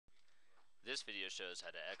This video shows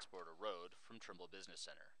how to export a road from Trimble Business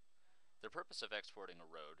Center. The purpose of exporting a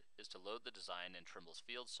road is to load the design in Trimble's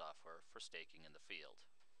field software for staking in the field.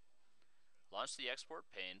 Launch the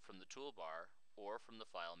export pane from the toolbar or from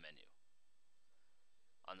the File menu.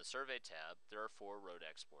 On the Survey tab, there are 4 road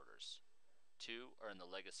exporters. 2 are in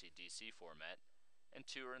the legacy DC format, and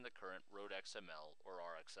 2 are in the current Road XML or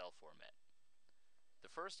RXL format.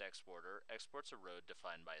 The first exporter exports a road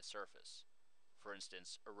defined by a surface. For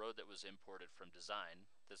instance, a road that was imported from design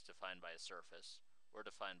that's defined by a surface, or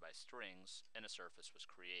defined by strings, and a surface was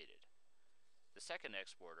created. The second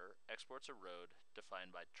exporter exports a road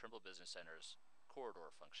defined by Trimble Business Center's corridor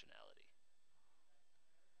functionality.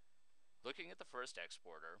 Looking at the first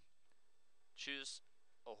exporter, choose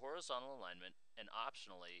a horizontal alignment and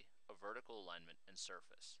optionally a vertical alignment and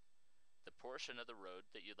surface, the portion of the road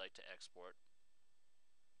that you'd like to export,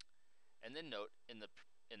 and then note in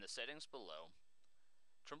the settings below,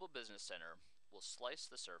 Trimble Business Center will slice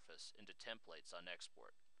the surface into templates on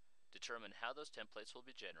export. Determine how those templates will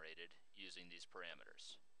be generated using these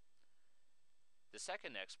parameters. The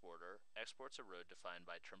second exporter exports a road defined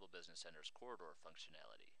by Trimble Business Center's corridor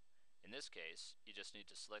functionality. In this case, you just need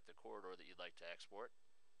to select the corridor that you'd like to export,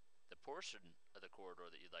 the portion of the corridor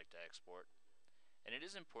that you'd like to export, and it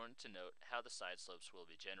is important to note how the side slopes will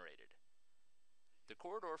be generated. The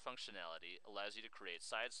corridor functionality allows you to create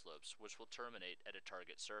side slopes which will terminate at a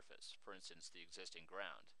target surface, for instance the existing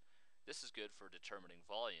ground. This is good for determining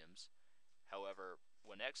volumes. However,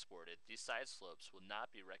 when exported, these side slopes will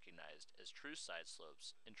not be recognized as true side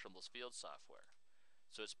slopes in Trimble's field software.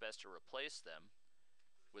 So it's best to replace them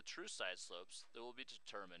with true side slopes that will be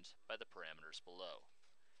determined by the parameters below.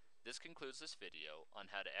 This concludes this video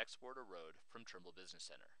on how to export a road from Trimble Business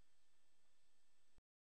Center.